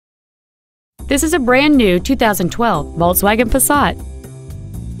This is a brand new 2012 Volkswagen Passat.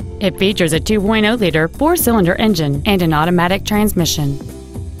 It features a 2.0-liter four-cylinder engine and an automatic transmission.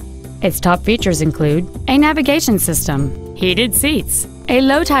 Its top features include a navigation system, heated seats, a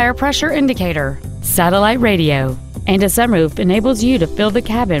low tire pressure indicator, satellite radio, and a sunroof enables you to fill the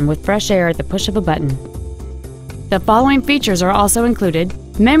cabin with fresh air at the push of a button. The following features are also included: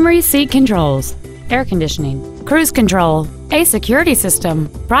 memory seat controls, air conditioning, cruise control, a security system,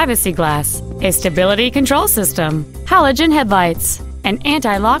 privacy glass, a stability control system, halogen headlights, an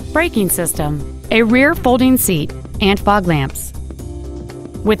anti-lock braking system, a rear folding seat, and fog lamps.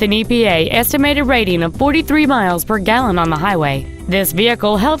 With an EPA estimated rating of 43 miles per gallon on the highway, this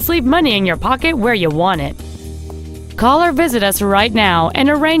vehicle helps leave money in your pocket where you want it. Call or visit us right now and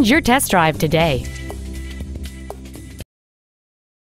arrange your test drive today.